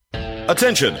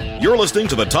Attention, you're listening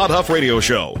to the Todd Huff Radio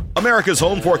Show, America's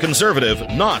home for conservative,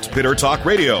 not bitter talk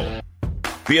radio.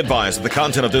 Be advised that the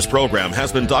content of this program has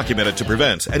been documented to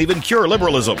prevent and even cure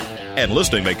liberalism, and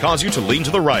listening may cause you to lean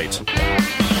to the right.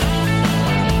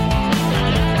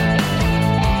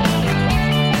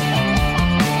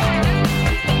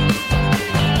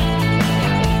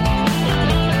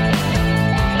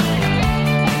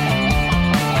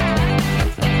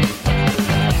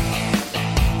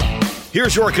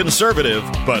 Here's your conservative,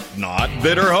 but not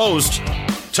bitter host,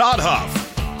 Todd Huff.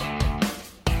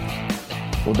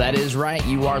 Well, that is right.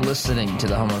 You are listening to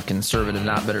the home of conservative,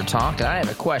 not bitter talk. And I have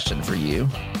a question for you.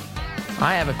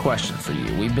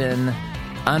 We've been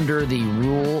under the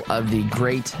rule of the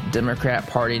great Democrat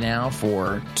Party now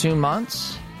for 2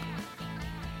 months.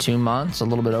 2 months, a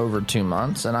little bit over 2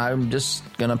 months. And I'm just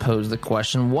going to pose the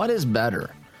question, what is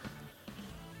better?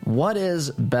 What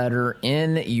is better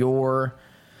in your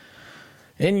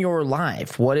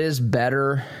life? What is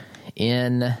better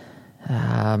in,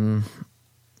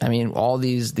 all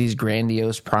these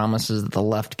grandiose promises that the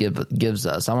left gives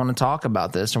us? I want to talk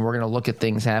about this, and we're going to look at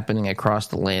things happening across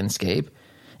the landscape.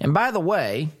 And by the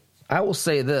way, I will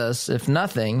say this, if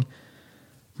nothing,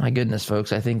 my goodness,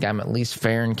 folks, I think I'm at least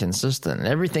fair and consistent.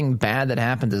 Everything bad that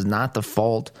happened is not the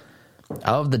fault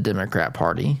of the Democrat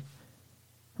Party,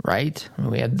 right?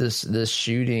 We had this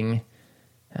shooting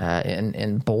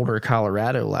in Boulder,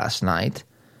 Colorado last night,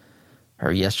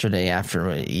 or yesterday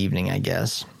after evening, I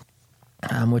guess,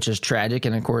 which is tragic.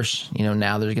 And of course,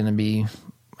 now there's going to be,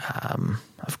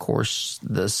 of course,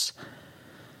 this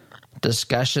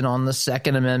discussion on the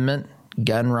Second Amendment,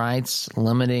 gun rights,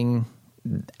 limiting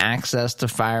access to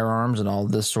firearms, and all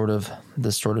this sort of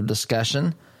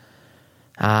discussion.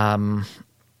 But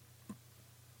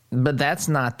that's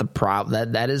not the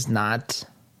problem. That is not.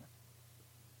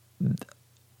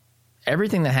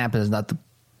 Everything that happened is not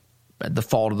the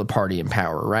fault of the party in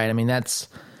power, right? I mean, that's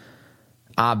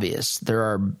obvious. There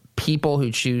are people who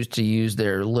choose to use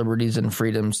their liberties and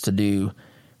freedoms to do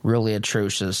really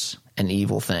atrocious and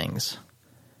evil things.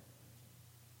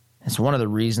 It's one of the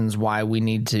reasons why we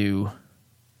need to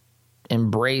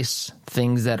embrace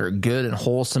things that are good and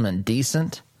wholesome and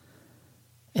decent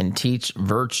and teach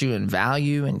virtue and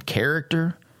value and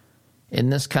character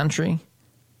in this country.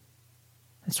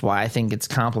 That's why I think it's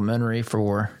complimentary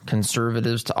for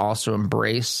conservatives to also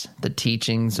embrace the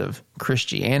teachings of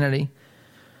Christianity.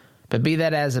 But be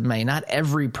that as it may, not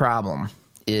every problem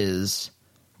is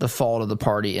the fault of the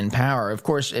party in power. Of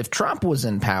course, if Trump was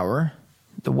in power,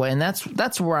 and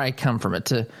that's where I come from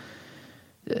it.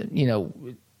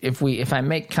 If I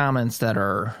make comments that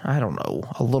are, I don't know,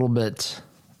 a little bit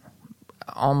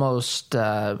almost,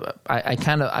 I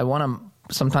want to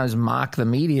sometimes mock the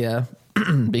media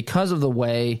because of the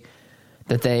way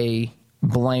that they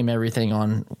blamed everything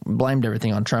on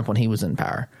Trump when he was in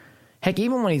power. Heck,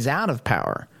 even when he's out of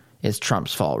power, it's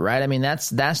Trump's fault, right? I mean, that's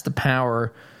the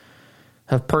power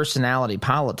of personality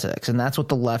politics, and that's what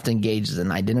the left engages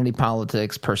in: identity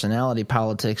politics, personality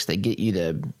politics. They get you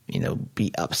to,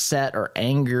 be upset or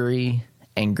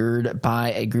angered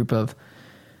by a group of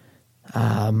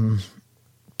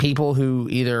people who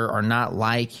either are not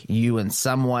like you in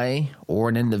some way or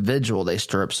an individual. They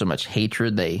stir up so much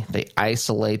hatred. They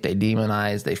isolate, they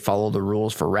demonize, they follow the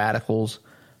rules for radicals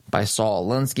by Saul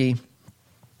Alinsky.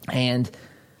 And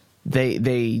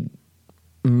they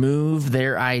move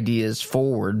their ideas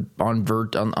forward on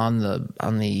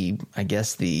the I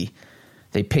guess they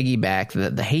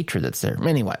piggyback the hatred that's there.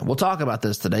 Anyway, we'll talk about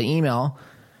this today. Email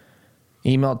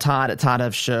Todd at Todd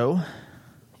Huff Show.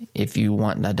 If you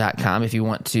want .com, if you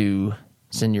want to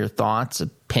send your thoughts,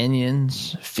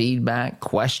 opinions, feedback,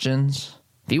 questions,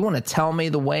 if you want to tell me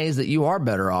the ways that you are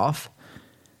better off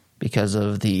because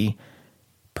of the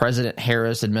President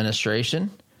Harris administration,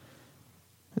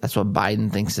 that's what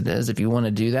Biden thinks it is. If you want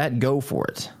to do that, go for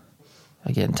it.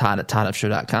 Again, Todd at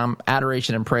ToddHuffShow.com.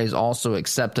 Adoration and praise also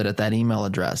accepted at that email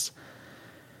address.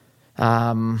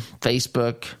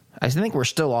 Facebook. I think we're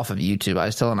still off of YouTube. I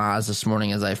was telling Oz this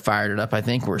morning as I fired it up. I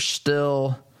think we're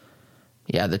still,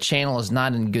 the channel is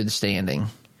not in good standing,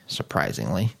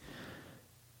 surprisingly.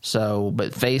 So,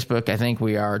 but Facebook, I think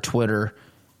we are, Twitter,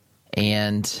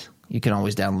 and you can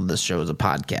always download this show as a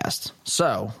podcast.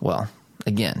 So,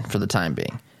 again, for the time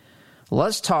being,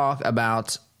 let's talk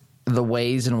about the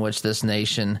ways in which this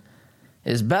nation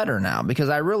is better now, because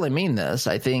I really mean this.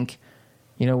 I think,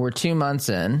 we're 2 months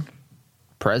in.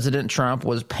 President Trump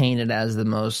was painted as the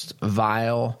most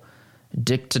vile,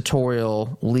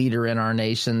 dictatorial leader in our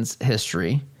nation's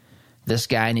history. This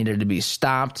guy needed to be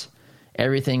stopped.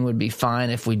 Everything would be fine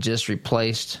if we just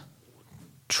replaced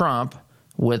Trump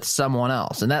with someone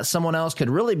else. And that someone else could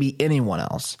really be anyone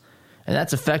else. And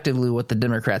that's effectively what the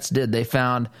Democrats did. They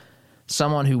found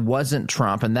someone who wasn't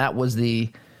Trump, and that was the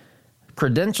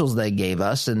credentials they gave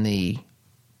us in the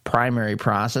primary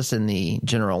process, in the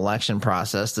general election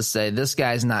process, to say this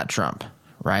guy's not Trump,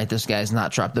 right? This guy's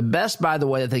not Trump. The best, by the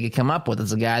way, that they could come up with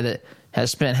is a guy that has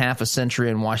spent half a century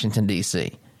in Washington,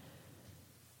 D.C.,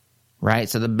 right?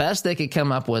 So the best they could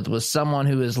come up with was someone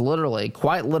who is literally,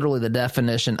 quite literally, the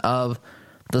definition of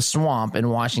the swamp in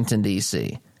Washington,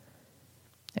 D.C.,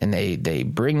 and they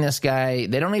bring this guy.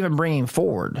 They don't even bring him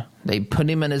forward. They put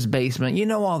him in his basement. You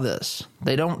know all this.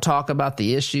 They don't talk about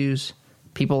the issues.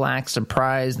 People act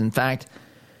surprised. In fact,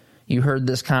 you heard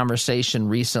this conversation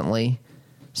recently.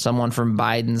 Someone from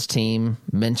Biden's team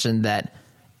mentioned that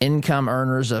income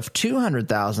earners of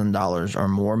 $200,000 or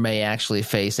more may actually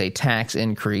face a tax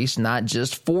increase, not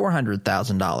just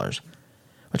 $400,000.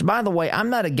 Which, by the way, I'm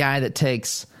not a guy that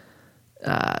takes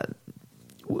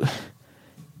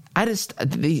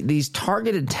these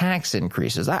targeted tax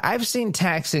increases. I've seen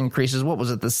tax increases. What was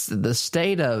it? The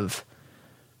state of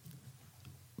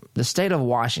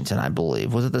Washington, I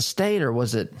believe. Was it the state or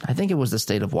was it? I think it was the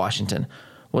state of Washington.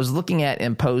 Was looking at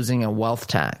imposing a wealth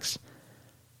tax,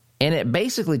 and it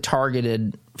basically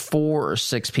targeted 4 or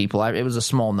 6 people. It was a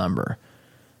small number,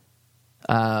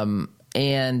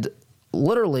 and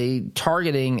literally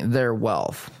targeting their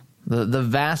wealth. The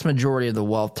vast majority of the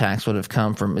wealth tax would have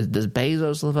come from, does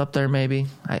Bezos live up there maybe?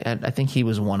 I think he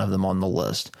was one of them on the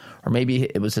list. Or maybe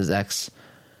it was his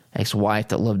ex-wife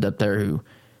that lived up there who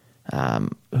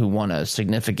won a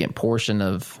significant portion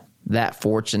of that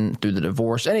fortune through the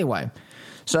divorce. Anyway,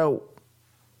 so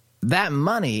that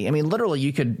money, I mean, literally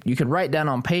you could write down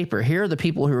on paper, here are the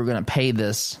people who are going to pay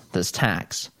this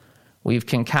tax. We've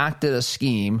concocted a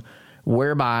scheme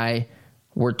whereby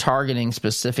we're targeting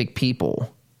specific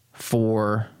people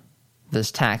for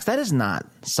this tax. That is not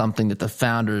something that the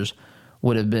founders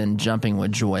would have been jumping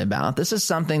with joy about. This is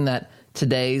something that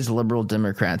today's liberal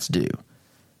Democrats do.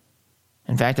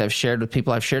 In fact, I've shared with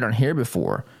people, I've shared on here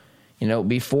before,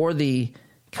 before the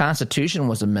Constitution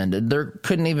was amended, there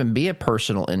couldn't even be a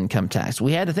personal income tax.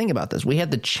 We had to think about this. We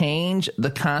had to change the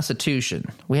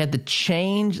Constitution. We had to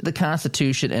change the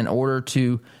Constitution in order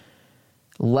to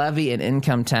levy an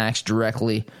income tax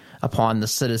directly upon the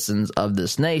citizens of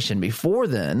this nation. Before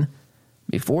then,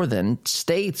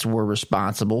 states were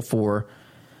responsible for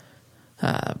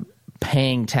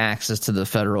paying taxes to the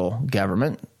federal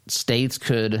government. States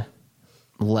could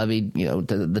levy,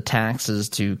 the taxes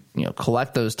to,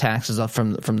 collect those taxes up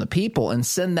from the people and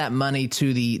send that money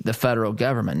to the federal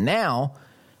government. Now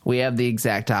we have the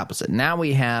exact opposite. Now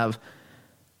we have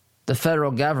the federal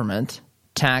government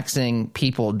taxing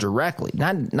people directly,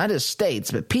 not just states,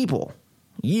 but people.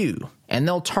 You, and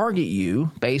they'll target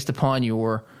you based upon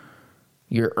your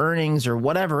earnings or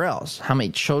whatever else. How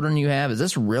many children you have. Is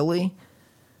this really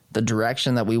the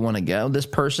direction that we want to go? This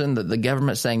person, the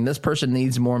government saying this person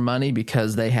needs more money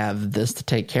because they have this to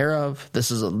take care of. This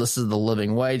is the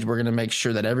living wage. We're going to make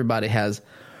sure that everybody has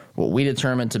what we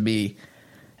determine to be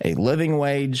a living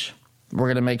wage. We're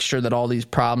going to make sure that all these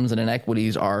problems and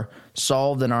inequities are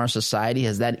solved in our society.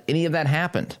 Has any of that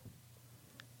happened?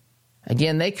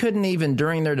 Again, they couldn't even,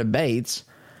 during their debates,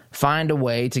 find a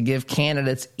way to give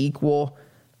candidates equal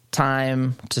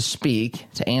time to speak,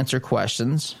 to answer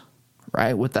questions,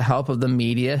 right? With the help of the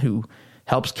media who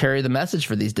helps carry the message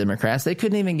for these Democrats, they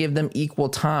couldn't even give them equal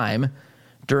time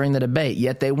during the debate.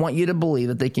 Yet they want you to believe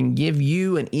that they can give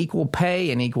you an equal pay,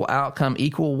 an equal outcome,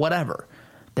 equal whatever.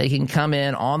 They can come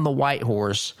in on the white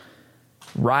horse,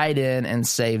 ride in, and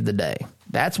save the day.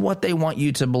 That's what they want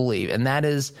you to believe. And that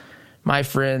is, my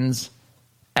friends,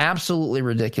 absolutely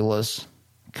ridiculous,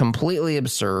 completely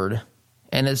absurd,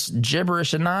 and it's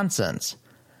gibberish and nonsense.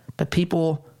 But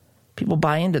people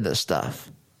buy into this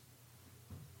stuff.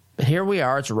 But here we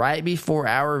are. It's right before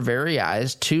our very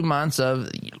eyes. 2 months of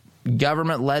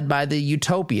government led by the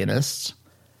Utopia-nists,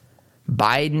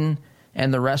 Biden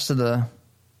and the rest of the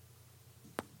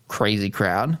crazy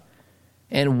crowd.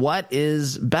 And what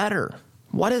is better?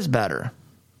 What is better?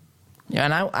 Yeah,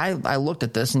 and I looked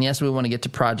at this, and yes, we want to get to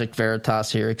Project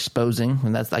Veritas here, exposing,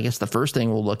 and that's, I guess, the first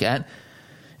thing we'll look at,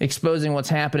 exposing what's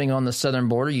happening on the southern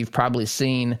border. You've probably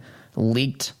seen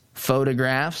leaked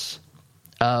photographs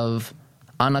of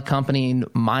unaccompanied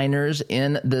minors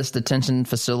in this detention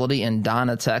facility in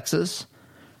Donna, Texas,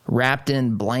 wrapped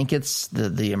in blankets,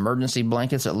 the emergency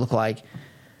blankets that look like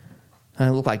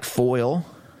foil.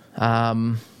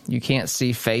 You can't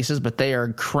see faces, but they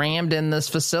are crammed in this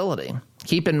facility.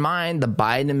 Keep in mind, the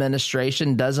Biden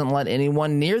administration doesn't let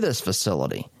anyone near this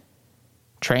facility.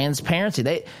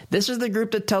 Transparency. This is the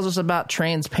group that tells us about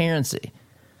transparency.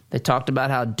 They talked about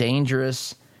how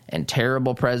dangerous and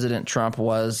terrible President Trump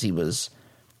was. He was,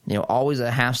 always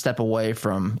a half step away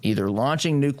from either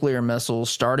launching nuclear missiles,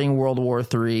 starting World War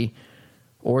III,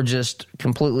 or just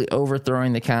completely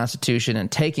overthrowing the Constitution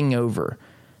and taking over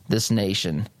this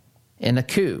nation in a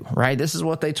coup, right? This is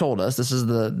what they told us. This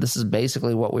is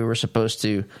basically what we were supposed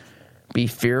to be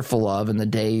fearful of in the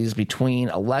days between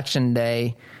Election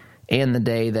Day and the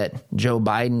day that Joe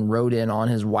Biden rode in on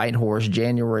his white horse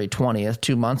January 20th,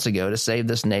 2 months ago, to save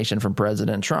this nation from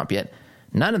President Trump. Yet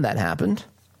none of that happened.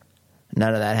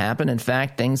 None of that happened. In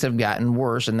fact, things have gotten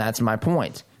worse, and that's my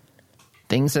point.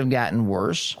 Things have gotten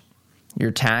worse.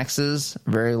 Your taxes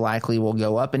very likely will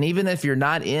go up. And even if you're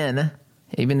not in,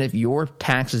 even if your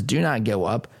taxes do not go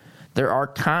up, there are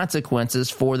consequences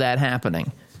for that happening.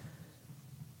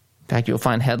 In fact, you'll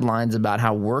find headlines about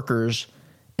how workers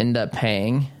end up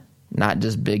paying, not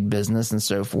just big business and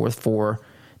so forth, for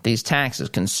these taxes.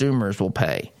 Consumers will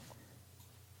pay.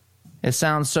 It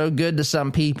sounds so good to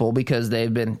some people because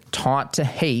they've been taught to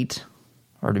hate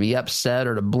or to be upset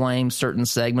or to blame certain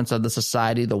segments of the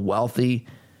society, the wealthy,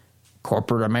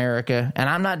 corporate America. And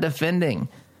I'm not defending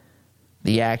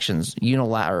the actions,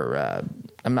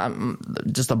 I'm not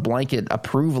just a blanket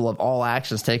approval of all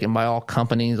actions taken by all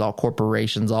companies, all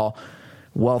corporations, all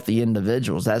wealthy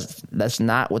individuals. That's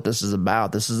not what this is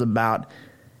about. This is about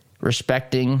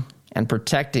respecting and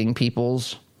protecting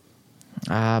people's,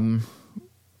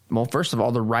 first of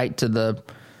all, the right to the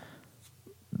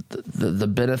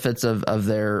benefits of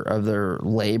their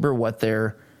labor, what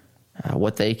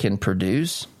they can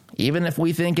produce, even if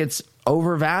we think it's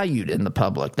overvalued in the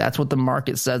public. That's what the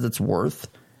market says it's worth,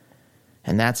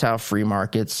 and that's how free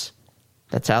markets,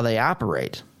 that's how they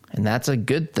operate, and that's a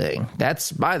good thing.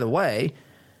 That's, by the way,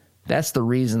 that's the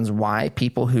reasons why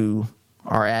people who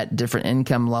are at different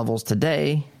income levels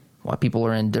today, why people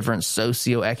are in different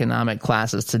socioeconomic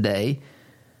classes today,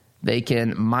 they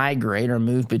can migrate or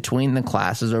move between the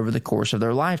classes over the course of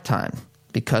their lifetime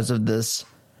because of this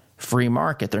free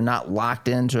market. They're not locked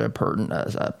into a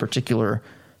particular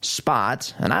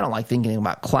spot. And I don't like thinking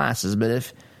about classes,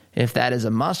 but if that is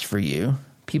a must for you,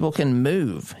 people can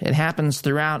move. It happens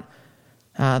throughout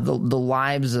the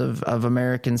lives of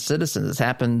American citizens. It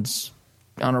happens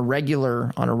on a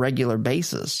regular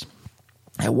basis.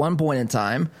 At one point in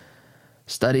time,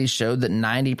 studies showed that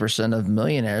 90% of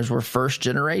millionaires were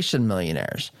first-generation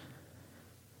millionaires,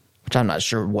 which I'm not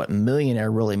sure what millionaire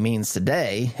really means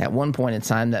today. At one point in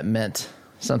time, that meant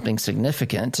something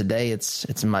significant. Today,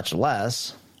 it's much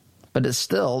less. But it's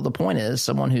still, the point is,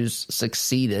 someone who's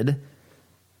succeeded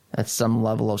at some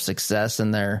level of success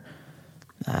in their,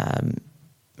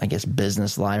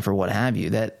 business life or what have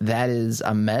you, that is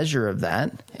a measure of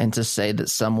that. And to say that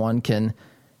someone can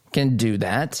do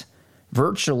that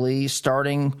virtually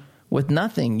starting with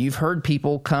nothing. You've heard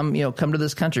people come to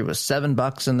this country with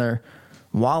 $7 in their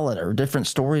wallet or different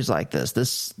stories like this.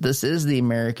 This is the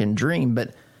American dream.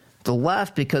 But the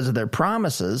left, because of their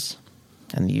promises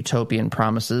and the utopian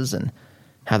promises and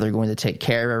how they're going to take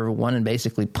care of everyone and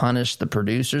basically punish the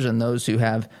producers and those who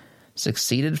have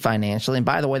succeeded financially. And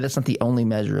by the way, that's not the only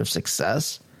measure of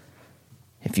success.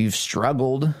 If you've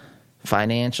struggled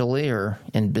financially or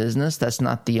in business, that's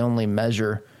not the only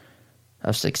measure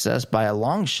of success by a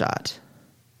long shot,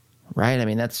 right? I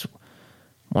mean, that's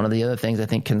one of the other things I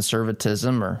think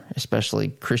conservatism, or especially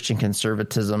Christian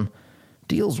conservatism,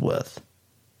 deals with.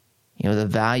 The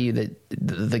value that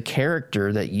the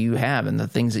character that you have and the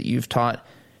things that you've taught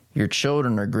your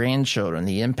children or grandchildren,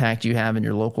 the impact you have in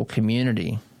your local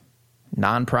community,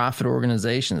 nonprofit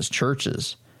organizations,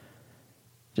 churches,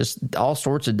 just all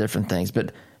sorts of different things.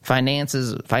 But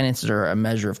finances are a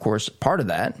measure, of course, part of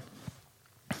that,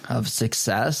 of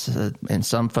success. And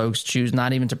some folks choose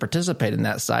not even to participate in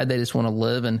that side. They just want to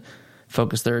live and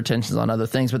focus their attentions on other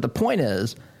things. But the point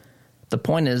is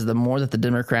the more that the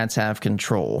Democrats have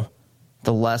control,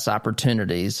 the less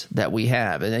opportunities that we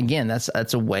have. And again,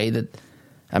 that's a way that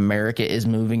America is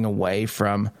moving away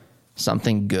from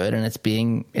something good, and it's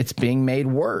being made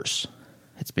worse.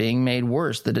 It's being made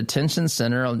worse. The detention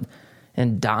center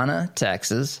in Donna,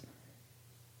 Texas,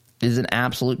 is an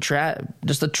absolute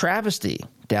just a travesty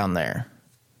down there,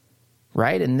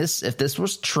 right? And if this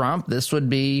was Trump, this would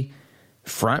be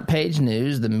front page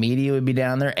news. The media would be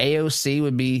down there. AOC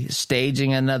would be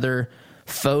staging another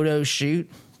photo shoot,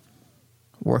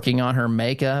 working on her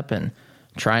makeup and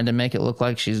trying to make it look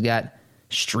like she's got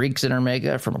streaks in her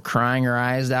makeup from crying her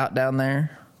eyes out down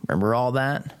there. Remember all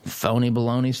that phony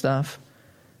baloney stuff?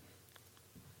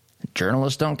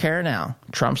 Journalists don't care now.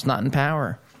 Trump's not in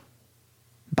power.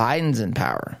 Biden's in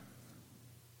power.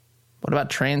 What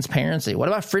about transparency? What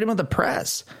about freedom of the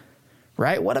press?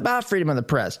 right? What about freedom of the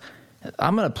press?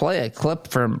 I'm going to play a clip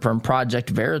from Project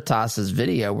Veritas's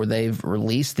video where they've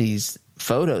released these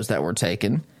photos that were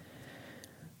taken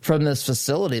from this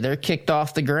facility. They're kicked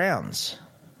off the grounds.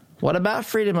 What about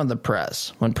freedom of the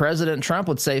press? When President Trump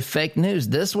would say fake news,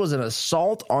 this was an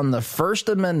assault on the First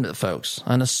Amendment, folks.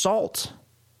 An assault.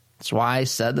 That's why I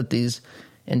said that these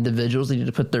individuals need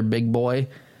to put their big boy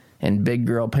and big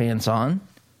girl pants on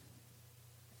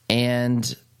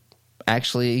and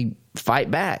actually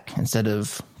fight back instead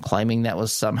of claiming that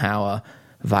was somehow a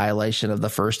violation of the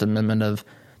First Amendment of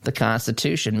the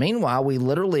Constitution. Meanwhile, we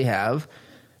literally have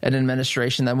an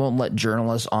administration that won't let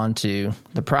journalists onto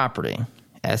the property,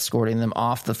 escorting them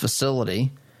off the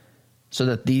facility so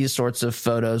that these sorts of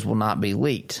photos will not be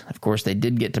leaked. Of course, they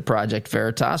did get to Project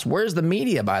Veritas. Where's the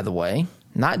media, by the way?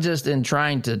 Not just in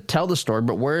trying to tell the story,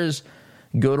 but where's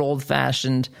good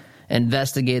old-fashioned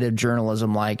investigative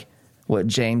journalism like what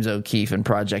James O'Keefe and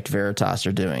Project Veritas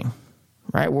are doing?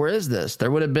 Right? Where is this? There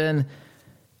would have been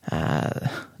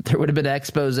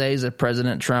exposés if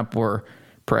President Trump were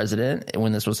president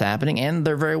when this was happening, and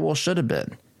there very well should have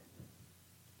been.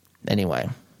 Anyway,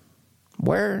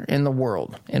 where in the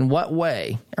world, in what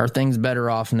way are things better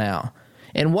off now?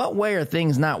 In what way are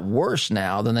things not worse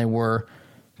now than they were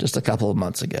just a couple of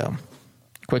months ago?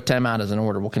 Quick timeout is in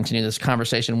order. We'll continue this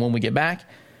conversation when we get back.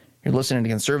 You're listening to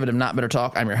Conservative Not Bitter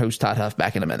Talk. I'm your host, Todd Huff.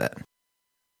 Back in a minute.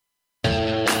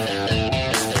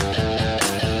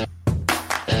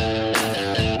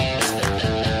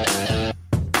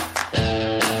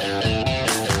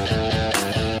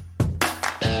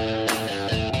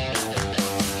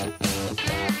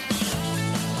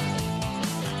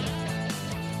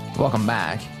 Welcome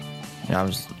back. I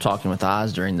was talking with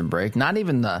Oz during the break. Not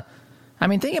even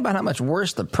think about how much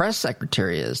worse the press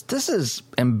secretary is. This is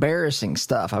embarrassing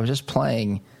stuff. I was just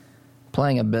playing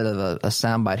a bit of a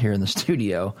soundbite here in the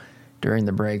studio during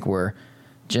the break where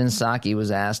Jen Psaki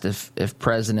was asked if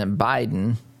President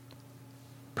Biden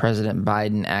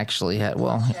actually had,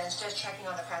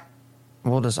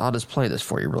 I'll just play this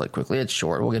for you really quickly. It's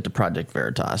short. We'll get to Project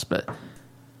Veritas, but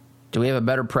do we have a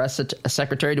better press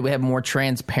secretary? Do we have more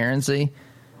transparency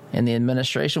in the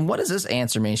administration? What does this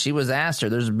answer mean? She was asked her.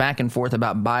 There's back and forth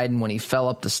about Biden when he fell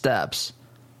up the steps.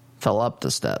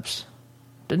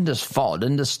 Didn't just fall.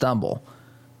 Didn't just stumble.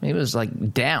 He was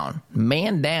like down,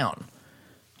 man down,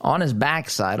 on his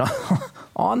backside,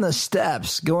 on the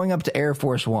steps, going up to Air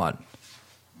Force One.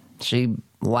 She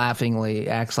laughingly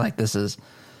acts like those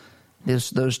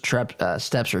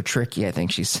steps are tricky, I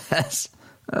think she says.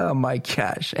 Oh, my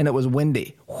gosh. And it was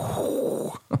windy.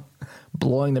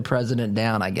 Blowing the president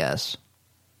down, I guess.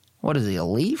 What is he, a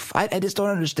leaf? I just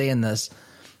don't understand this.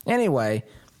 Anyway,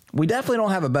 we definitely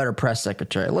don't have a better press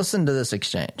secretary. Listen to this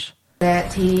exchange.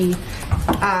 That he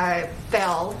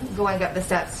fell going up the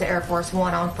steps to Air Force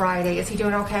One on Friday. Is he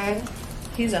doing okay?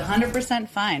 He's 100%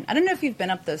 fine. I don't know if you've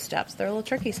been up those steps. They're a little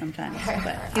tricky sometimes,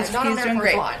 but he's doing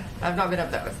great. I've not been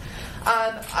up those.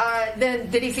 Then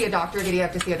did he see a doctor? Did he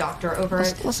have to see a doctor over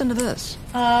it? Listen to this.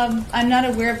 I'm not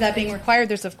aware of that being required.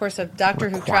 There's, of course, a doctor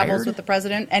who travels with the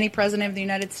president, any president of the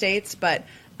United States, but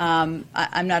I'm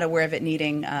not aware of it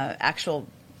needing actual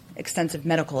extensive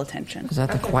medical attention. Is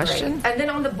that the question? Great. And then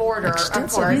on the border,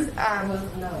 extensive, of course,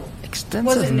 no.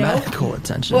 Extensive medical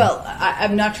attention. Well,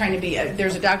 I'm not trying to be.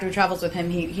 There's a doctor who travels with him.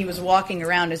 He was walking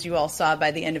around, as you all saw,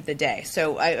 by the end of the day.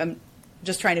 So I'm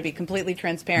just trying to be completely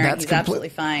transparent. He's absolutely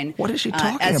fine. What is she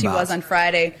talking about? As he was on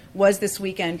Friday, was this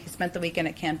weekend. He spent the weekend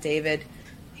at Camp David.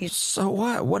 So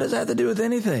what? What does that have to do with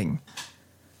anything?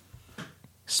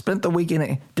 Spent the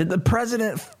weekend. Did the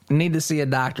president need to see a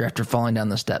doctor after falling down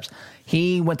the steps?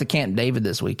 He went to Camp David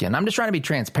this weekend. I'm just trying to be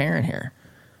transparent here.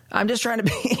 I'm just trying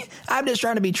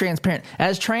to be transparent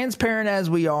as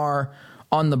we are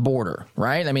on the border,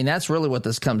 right? I mean, that's really what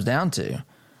this comes down to.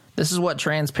 This is what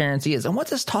transparency is. And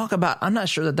what's this talk about? I'm not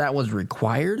sure that was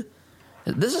required.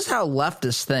 This is how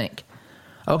leftists think.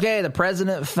 Okay, the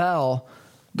president fell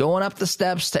going up the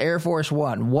steps to Air Force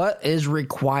One. What is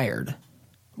required?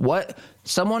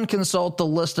 Someone consult the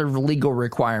list of legal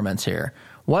requirements here.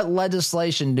 What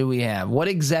legislation do we have? What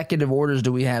executive orders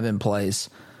do we have in place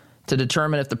to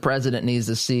determine if the president needs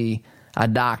to see a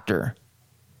doctor?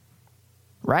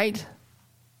 Right?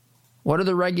 What are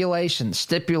the regulations,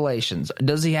 stipulations?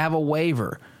 Does he have a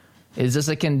waiver? Is this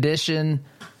a condition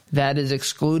that is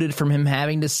excluded from him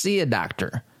having to see a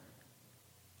doctor?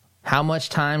 How much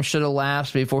time should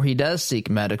elapse before he does seek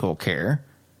medical care?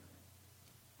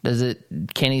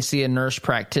 Can he see a nurse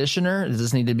practitioner? Does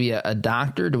this need to be a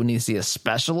doctor? Do we need to see a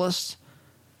specialist?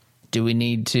 Do we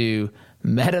need to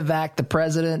medevac the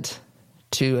president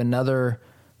to another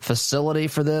facility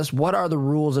for this? What are the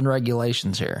rules and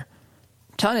regulations here?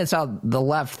 telling you, it's how the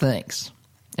left thinks.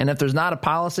 And if there's not a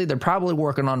policy, they're probably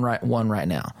working on one right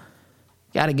now.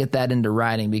 Got to get that into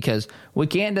writing, because we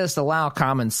can't just allow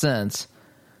common sense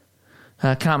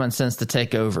to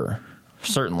take over.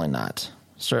 Certainly not.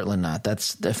 Certainly not.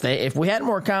 That's if we had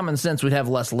more common sense, we'd have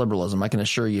less liberalism. I can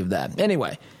assure you of that.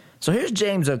 Anyway, so here's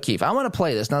James O'Keefe. I want to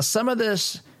play this. Now, some of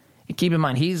this, keep in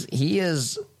mind, he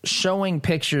is showing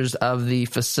pictures of the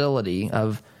facility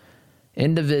of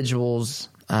individuals,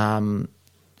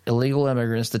 illegal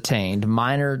immigrants detained,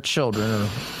 minor children.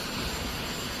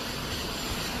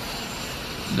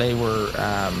 They were,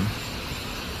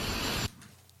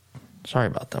 sorry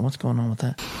about that. What's going on with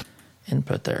that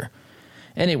input there?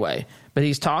 Anyway, but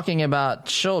he's talking about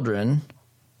children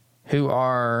who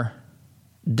are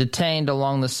detained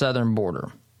along the southern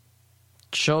border.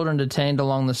 Children detained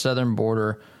along the southern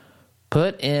border,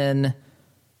 crammed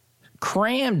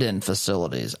in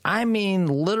facilities. I mean,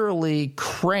 literally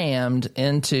crammed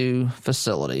into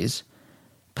facilities,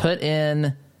 put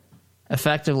in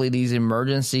effectively these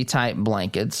emergency type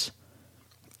blankets,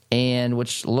 and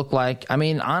which look like, I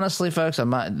mean, honestly, folks,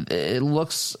 it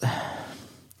looks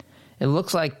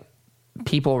like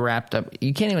people wrapped up.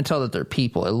 You can't even tell that they're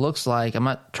people. It looks like, I'm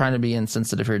not trying to be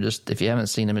insensitive here, just if you haven't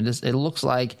seen them, it looks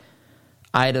like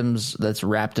items that's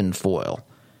wrapped in foil.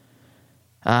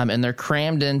 And they're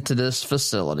crammed into this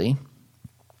facility.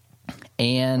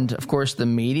 And, of course, the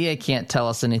media can't tell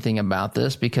us anything about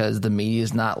this because the media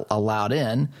is not allowed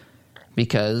in,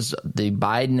 because the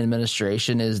Biden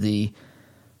administration is the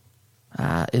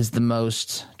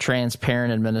most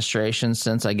transparent administration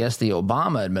since, I guess, the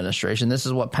Obama administration. This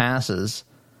is what passes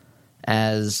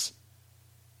as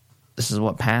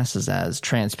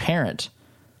transparent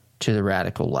to the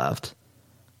radical left.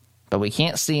 But we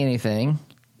can't see anything.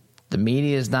 The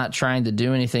media is not trying to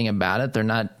do anything about it. They're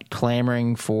not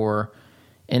clamoring for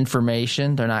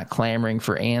information. They're not clamoring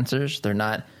for answers. They're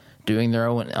not doing their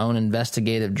own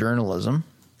investigative journalism.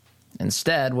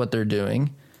 Instead, what they're doing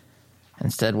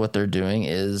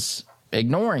is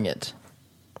ignoring it.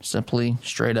 Simply,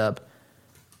 straight up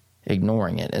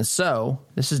ignoring it. And so,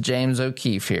 this is James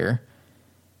O'Keefe here.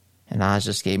 And Oz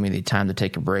just gave me the time to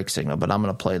take a break signal, but I'm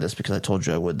going to play this because I told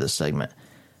you I would this segment.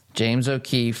 James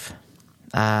O'Keefe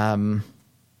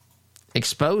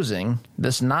exposing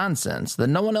this nonsense that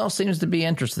no one else seems to be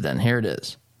interested in. Here it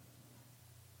is.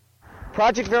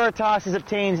 Project Veritas has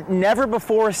obtained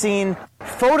never-before-seen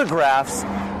photographs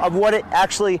of what it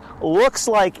actually looks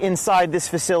like inside this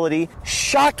facility.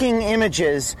 Shocking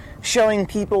images showing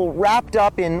people wrapped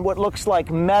up in what looks like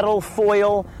metal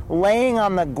foil, laying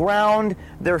on the ground,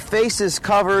 their faces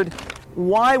covered.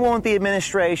 Why won't the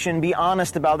administration be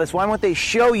honest about this? Why won't they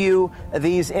show you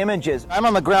these images? I'm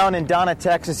on the ground in Donna,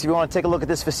 Texas. If you want to take a look at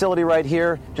this facility right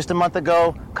here, just a month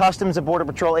ago, Customs and Border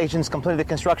Patrol agents completed the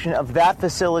construction of that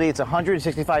facility. It's a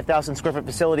 165,000 square foot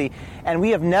facility, and we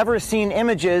have never seen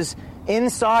images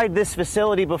inside this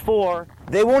facility before.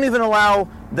 They won't even allow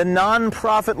the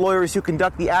non-profit lawyers who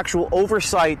conduct the actual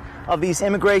oversight of these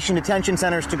immigration detention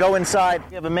centers to go inside.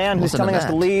 We have a man who's telling us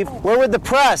to leave. Where would the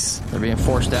press? They're being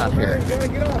forced out here. You got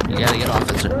to get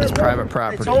off. It's private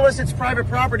property. They told us it's private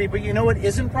property, but you know what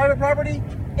isn't private property?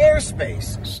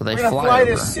 Airspace. So they We're going to fly fly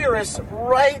this Cirrus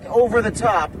right over the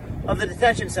top of the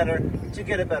detention center to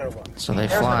get a better look. So they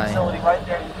There's fly. The facility right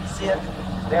there. You can see it.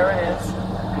 There it is.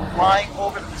 Flying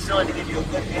over the facility to give you a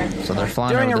good view. So they're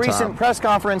flying During over a the recent top. press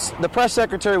conference, the press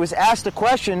secretary was asked a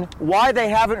question why they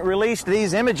haven't released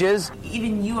these images.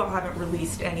 Even you all haven't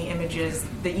released any images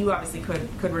that you obviously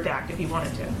could redact if you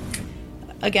wanted to.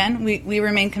 Again, we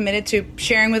remain committed to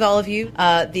sharing with all of you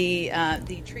the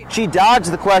treatment. She dodged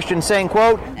the question, saying,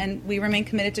 quote, and we remain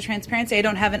committed to transparency. I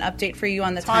don't have an update for you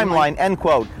on the timeline, end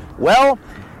quote. Well,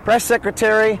 press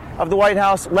secretary of the White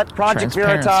House, let Project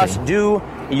Veritas do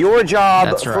your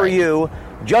job for you.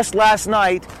 Just last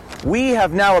night, we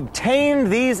have now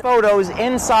obtained these photos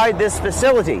inside this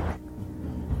facility.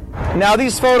 Now,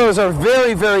 these photos are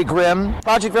very, very grim.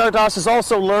 Project Veritas has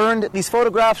also learned these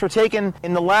photographs were taken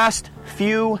in the last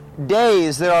few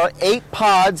days. There are 8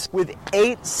 pods with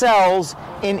 8 cells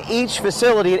in each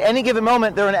facility. At any given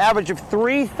moment, there are an average of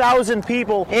 3,000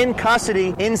 people in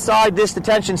custody inside this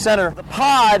detention center. The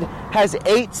pod has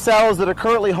 8 cells that are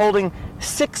currently holding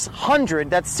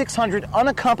 600, that's 600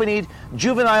 unaccompanied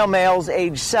juvenile males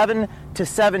aged 7 to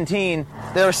 17.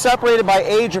 They're separated by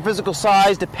age or physical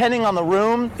size depending on the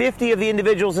room. 50 of the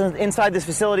individuals inside this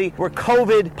facility were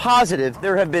COVID positive.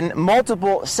 There have been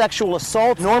multiple sexual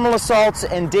assaults, normal assaults,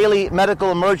 and daily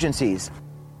medical emergencies.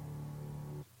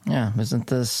 Yeah, isn't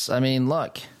this, I mean,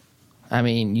 look, I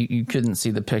mean, you couldn't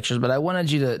see the pictures, but I wanted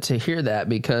you to hear that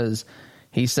because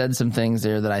he said some things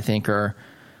there that I think are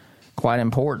quite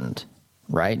important,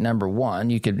 right? Number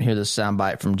one, you could hear this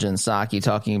soundbite from Jen Psaki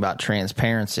talking about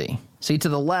transparency. See, to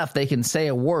the left, they can say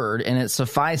a word and it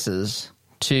suffices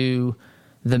to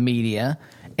the media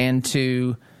and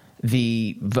to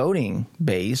the voting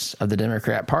base of the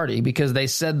Democrat Party because they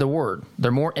said the word.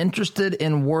 They're more interested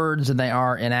in words than they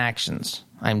are in actions.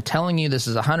 I'm telling you this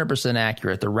is 100%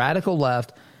 accurate. The radical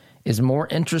left is more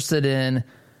interested in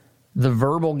the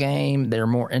verbal game. They're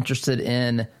more interested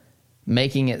in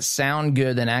making it sound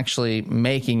good than actually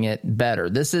making it better.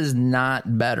 This is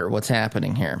not better, what's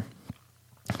happening here.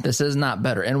 This is not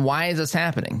better. And why is this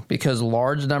happening? Because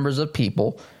large numbers of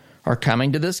people are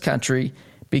coming to this country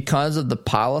because of the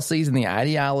policies and the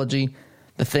ideology,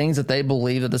 the things that they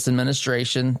believe that this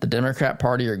administration, the Democrat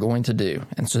Party, are going to do.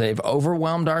 And so they've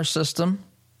overwhelmed our system.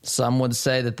 Some would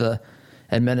say that the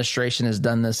administration has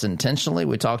done this intentionally.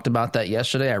 We talked about that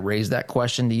yesterday. I raised that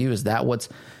question to you. Is that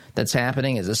that's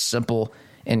happening? Is this simple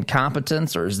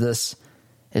incompetence, or is this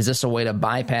a way to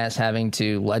bypass having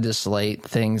to legislate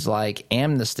things like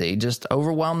amnesty? Just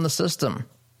overwhelm the system.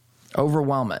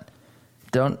 Overwhelm it.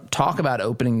 Don't talk about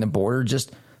opening the border.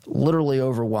 Just literally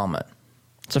overwhelm it.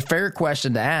 It's a fair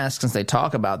question to ask since they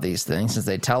talk about these things, since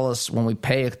they tell us when we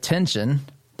pay attention.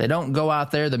 They don't go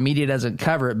out there. The media doesn't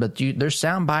cover it, but there's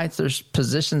sound bites. There's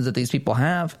positions that these people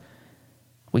have.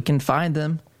 We can find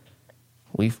them.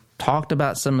 We've talked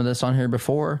about some of this on here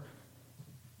before.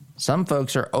 Some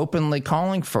folks are openly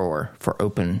calling for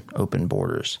open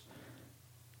borders.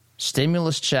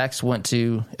 Stimulus checks went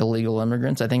to illegal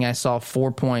immigrants. I think I saw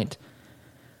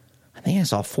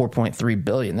 4.3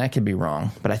 billion. That could be wrong,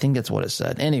 but I think that's what it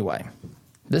said. Anyway,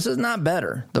 this is not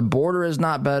better. The border is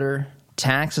not better.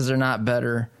 Taxes are not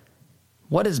better.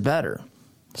 What is better?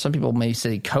 Some people may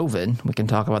say COVID. We can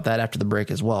talk about that after the break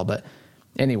as well. But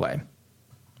anyway,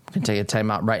 we can take a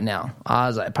time out right now.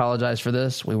 Oz, I apologize for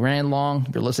this. We ran long.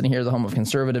 You're listening here to the home of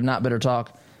conservative, not bitter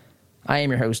talk. I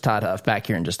am your host, Todd Huff. Back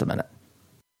here in just a minute.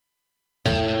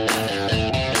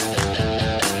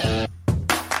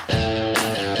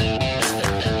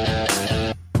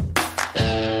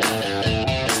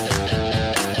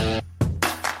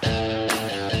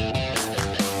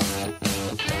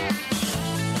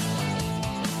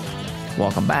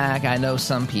 Welcome back. I know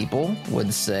some people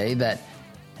would say that,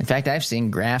 in fact, I've seen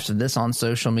graphs of this on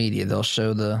social media. They'll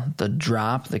show the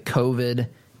drop. The COVID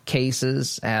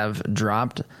cases have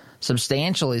dropped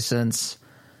substantially since,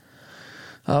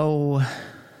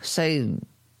 say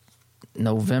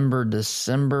November,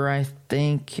 December, I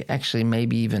think. Actually,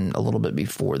 maybe even a little bit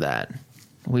before that.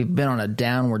 We've been on a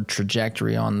downward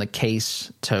trajectory on the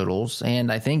case totals,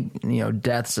 and I think,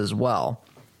 deaths as well.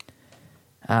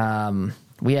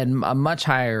 We had a much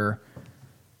higher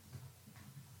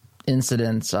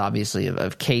incidence, obviously,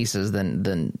 of cases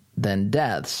than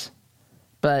deaths.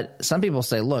 But some people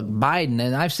say, look, Biden,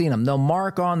 and I've seen them, they'll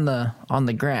mark on the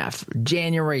graph,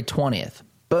 January 20th.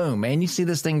 Boom, man, you see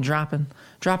this thing dropping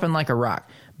like a rock.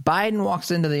 Biden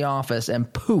walks into the office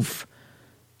and poof,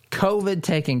 COVID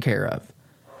taken care of.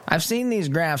 I've seen these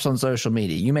graphs on social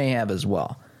media. You may have as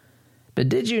well. But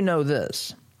did you know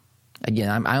this?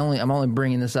 Again, I'm only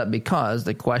bringing this up because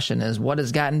the question is, what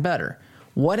has gotten better?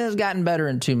 What has gotten better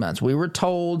in 2 months? We were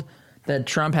told that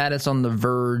Trump had us on the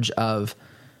verge of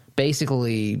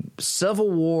basically civil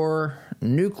war,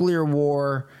 nuclear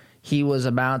war. He was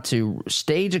about to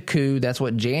stage a coup. That's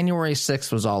what January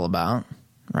 6th was all about,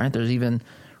 right? There's even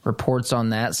reports on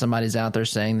that. Somebody's out there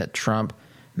saying that Trump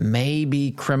may be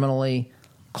criminally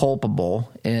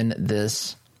culpable in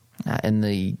this,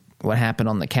 what happened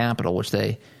on the Capitol, which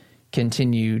they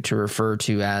continue to refer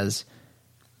to as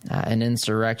an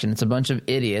insurrection. It's a bunch of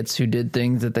idiots who did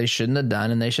things that they shouldn't have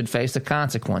done, and they should face the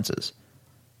consequences.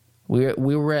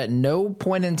 We were at no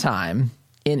point in time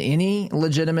in any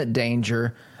legitimate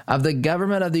danger of the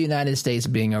government of the United States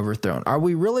being overthrown. Are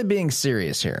we really being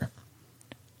serious here?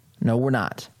 No, we're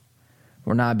not.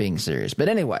 We're not being serious. But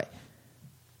anyway,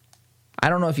 I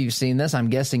don't know if you've seen this. I'm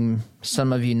guessing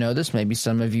some of you know this. Maybe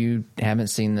some of you haven't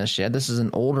seen this yet. This is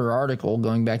an older article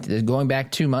going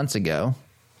back 2 months ago,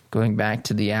 going back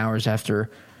to the hours after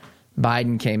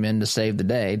Biden came in to save the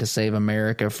day, to save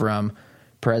America from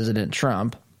President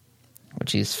Trump,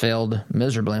 which he's failed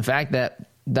miserably. In fact,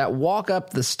 that walk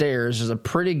up the stairs is a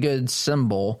pretty good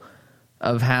symbol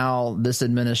of how this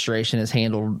administration has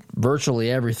handled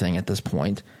virtually everything at this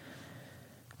point.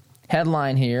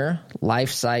 Headline here,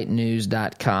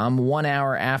 lifesitenews.com. 1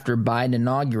 hour after Biden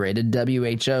inaugurated,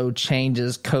 WHO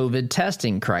changes COVID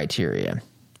testing criteria.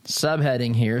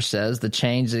 Subheading here says the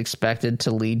change is expected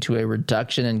to lead to a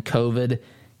reduction in COVID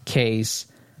case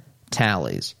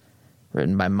tallies.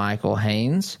 Written by Michael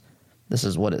Haynes. This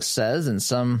is what it says, and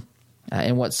some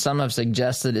And what some have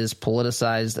suggested is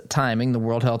politicized timing. The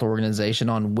World Health Organization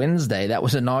on Wednesday, that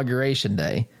was Inauguration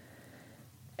Day,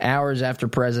 hours after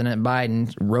President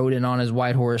Biden rode in on his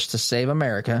white horse to save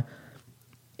America,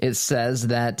 it says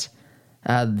that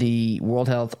the World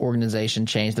Health Organization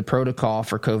changed the protocol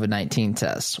for COVID-19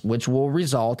 tests, which will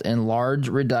result in large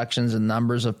reductions in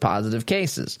numbers of positive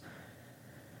cases.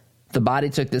 The body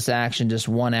took this action just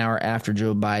 1 hour after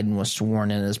Joe Biden was sworn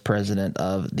in as president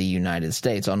of the United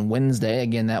States. On Wednesday,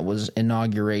 again, that was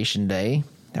Inauguration Day.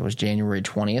 That was January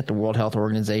 20th. The World Health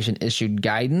Organization issued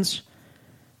guidance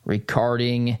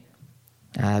regarding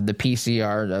the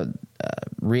PCR, the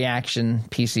reaction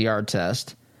PCR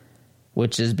test,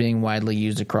 which is being widely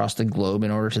used across the globe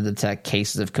in order to detect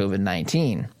cases of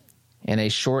COVID-19. In a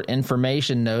short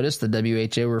information notice,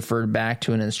 the WHO referred back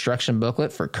to an instruction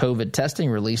booklet for COVID testing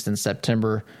released in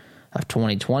September of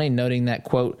 2020, noting that,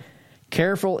 quote,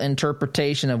 careful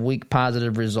interpretation of weak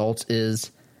positive results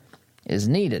is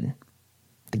needed.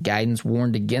 The guidance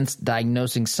warned against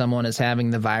diagnosing someone as having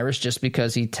the virus just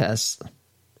because he tests,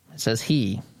 it says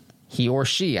he or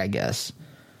she, I guess,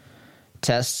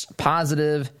 tests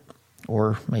positive,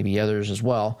 or maybe others as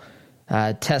well,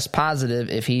 test positive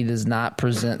if he does not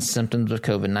present symptoms of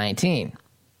COVID-19.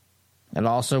 It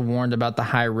also warned about the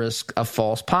high risk of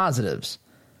false positives.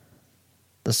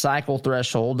 The cycle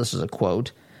threshold, this is a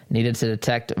quote, needed to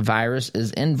detect virus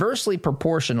is inversely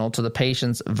proportional to the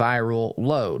patient's viral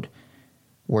load.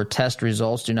 Where test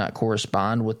results do not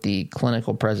correspond with the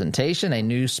clinical presentation, a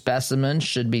new specimen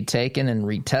should be taken and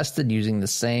retested using the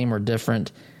same or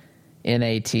different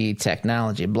NAT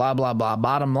technology. Blah, blah, blah.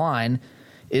 Bottom line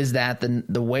is that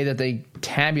the way that they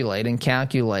tabulate and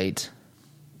calculate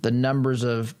the numbers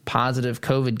of positive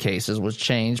COVID cases was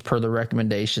changed per the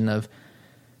recommendation of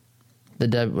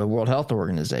the World Health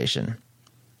Organization,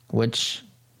 which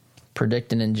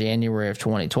predicted in January of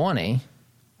 2020,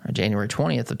 or January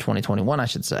 20th of 2021, I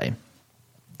should say,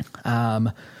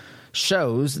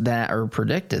 shows that, or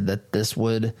predicted that this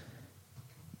would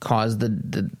cause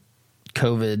the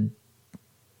COVID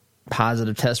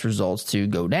positive test results to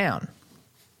go down.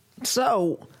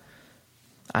 So,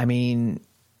 I mean,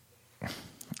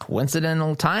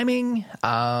 coincidental timing,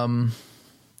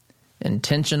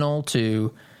 intentional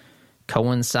to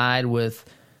coincide with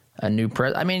a new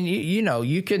president. I mean, you know,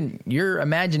 you can, your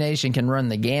imagination can run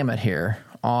the gamut here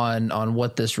on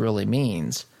what this really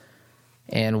means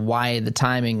and why the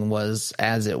timing was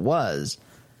as it was.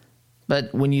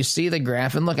 But when you see the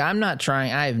graph, and look,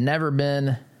 I've never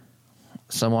been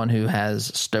someone who has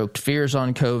stoked fears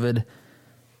on COVID.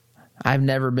 I've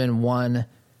never been one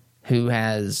who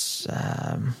has,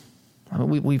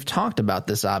 we've talked about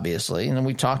this obviously, and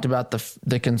we've talked about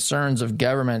the concerns of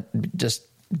government just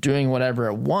doing whatever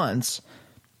it wants,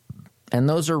 and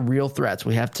those are real threats.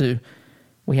 We have to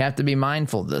be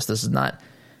mindful of this. This is not,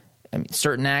 I mean,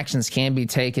 certain actions can be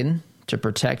taken to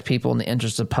protect people in the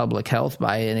interest of public health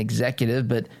by an executive,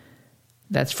 but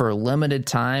that's for a limited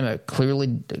time, a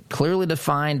clearly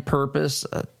defined purpose,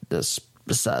 a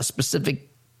specific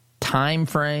time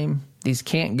frame. These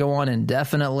can't go on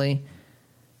indefinitely.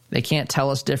 They can't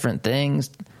tell us different things.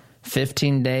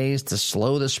 15 days to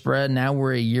slow the spread. Now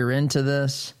we're a year into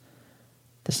this.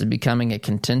 This is becoming a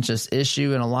contentious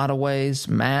issue in a lot of ways.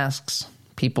 Masks.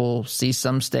 People see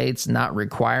some states not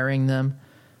requiring them.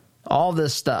 All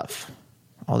this stuff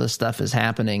is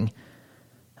happening.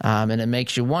 And it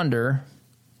makes you wonder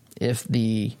if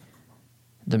the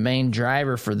main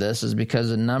driver for this is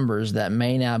because of numbers that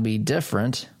may now be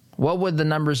different. What would the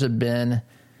numbers have been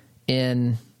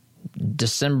in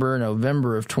December,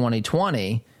 November of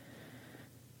 2020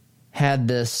 had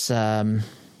this the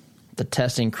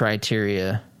testing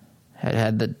criteria,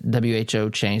 had the WHO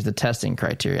changed the testing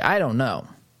criteria? I don't know,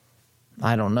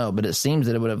 but it seems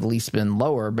that it would have at least been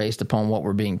lower based upon what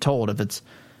we're being told. If it's,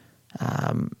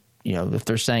 if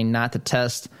they're saying not to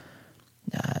test,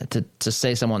 to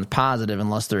say someone's positive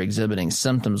unless they're exhibiting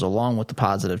symptoms along with the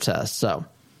positive test. So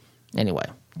anyway,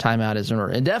 timeout is in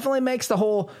order. It definitely makes the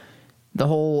whole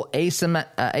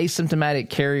asymptomatic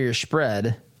carrier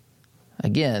spread.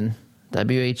 Again,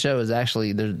 WHO is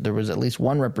actually, there was at least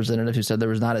one representative who said there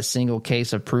was not a single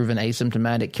case of proven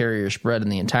asymptomatic carrier spread in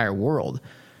the entire world.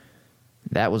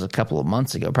 That was a couple of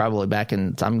months ago, probably back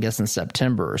in, I'm guessing,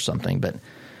 September or something. But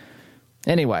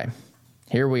anyway,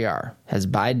 here we are. Has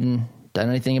Biden done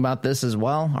anything about this as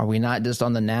well? Are we not just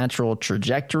on the natural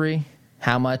trajectory?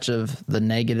 How much of the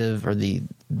negative or the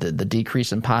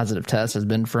decrease in positive tests has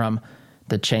been from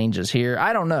the changes here?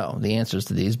 I don't know the answers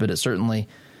to these, but it certainly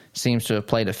seems to have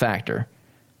played a factor.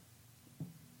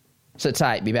 Sit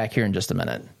tight. Be back here in just a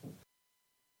minute.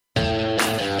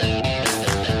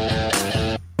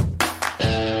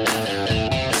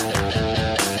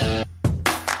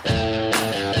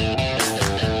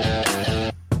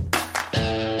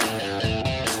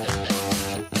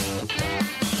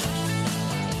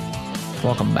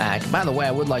 Welcome back. By the way,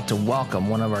 I would like to welcome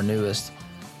one of our newest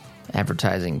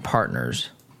advertising partners.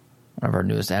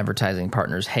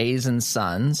 Hayes &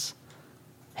 Sons.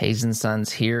 Hayes &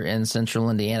 Sons here in central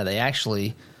Indiana. They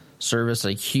actually service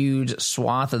a huge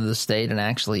swath of the state and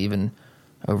actually even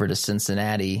over to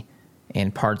Cincinnati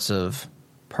and parts of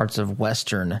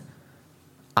western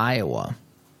Iowa.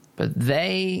 But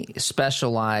they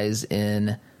specialize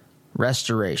in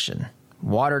restoration.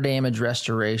 Water damage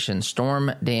restoration,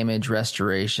 storm damage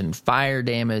restoration, fire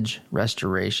damage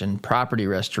restoration, property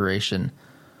restoration,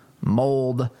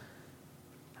 mold.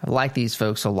 I like these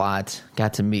folks a lot.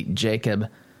 Got to meet Jacob.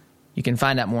 You can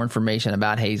find out more information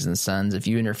about Hayes & Sons if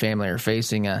you and your family are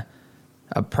facing a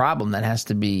problem that has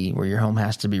to be where your home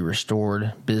has to be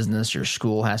restored, business, your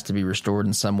school has to be restored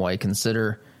in some way.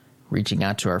 Consider reaching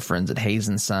out to our friends at Hayes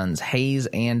 & Sons,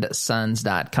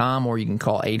 hayesandSons.com, or you can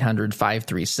call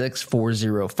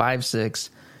 800-536-4056,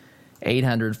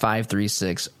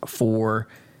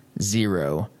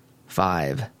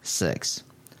 800-536-4056.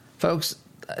 Folks,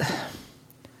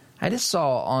 I just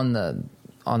saw on the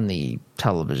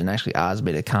television, actually Oz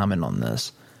made a comment on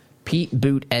this, Pete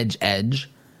Buttigieg,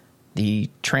 the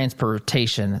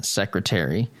transportation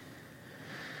secretary,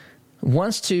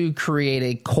 wants to create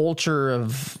a culture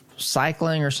of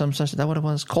cycling or some such. Is that what it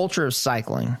was? Culture of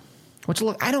cycling. Which,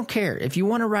 look, I don't care. If you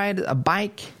want to ride a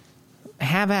bike,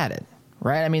 have at it,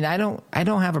 right? I mean, I don't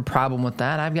have a problem with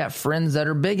that. I've got friends that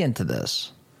are big into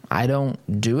this. I don't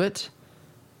do it.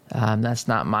 That's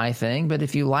not my thing. But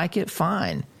if you like it,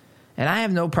 fine. And I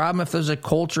have no problem if there's a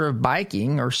culture of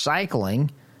biking or cycling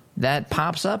that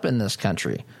pops up in this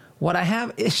country. What I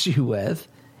have issue with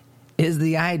is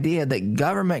the idea that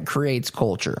government creates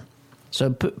culture.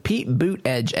 So Pete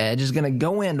Buttigieg is going to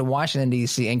go into Washington,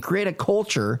 D.C. and create a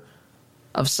culture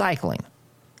of cycling.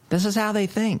 This is how they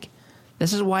think.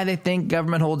 This is why they think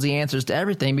government holds the answers to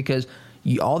everything, because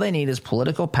all they need is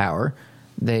political power.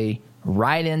 They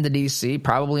ride into D.C.,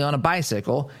 probably on a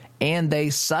bicycle, and they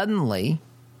suddenly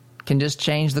can just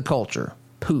change the culture.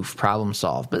 Poof, problem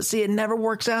solved. But see, it never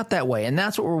works out that way, and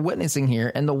that's what we're witnessing here,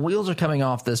 and the wheels are coming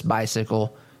off this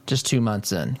bicycle just 2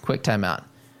 months in. Quick timeout.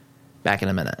 Back in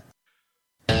a minute.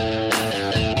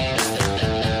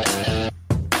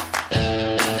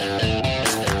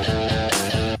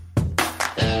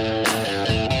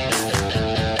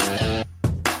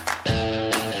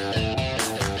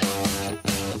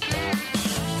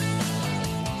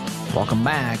 Welcome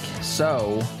back.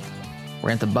 So we're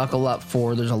going to buckle up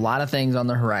for, there's a lot of things on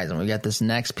the horizon. We got this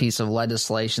next piece of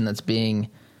legislation that's being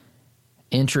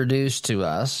introduced to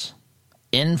us.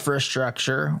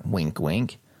 Infrastructure, wink,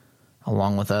 wink,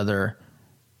 along with other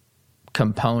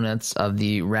components of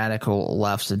the radical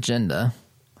left's agenda.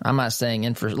 I'm not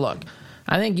saying look,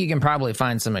 I think you can probably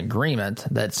find some agreement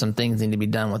that some things need to be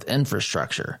done with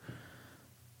infrastructure.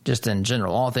 Just in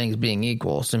general, all things being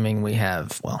equal, assuming we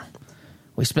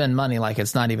spend money like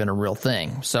it's not even a real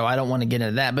thing. So I don't want to get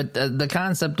into that. But the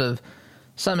concept of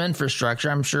some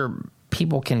infrastructure, I'm sure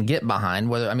people can get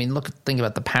behind. Think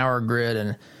about the power grid.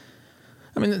 And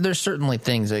there's certainly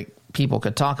things that people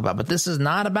could talk about. But this is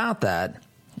not about that.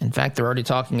 In fact, they're already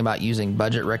talking about using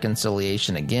budget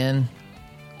reconciliation again.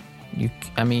 You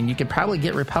could probably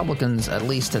get Republicans at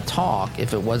least to talk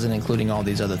if it wasn't including all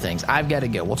these other things. I've got to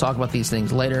go. We'll talk about these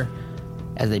things later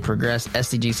as they progress.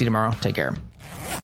 SDGC tomorrow. Take care.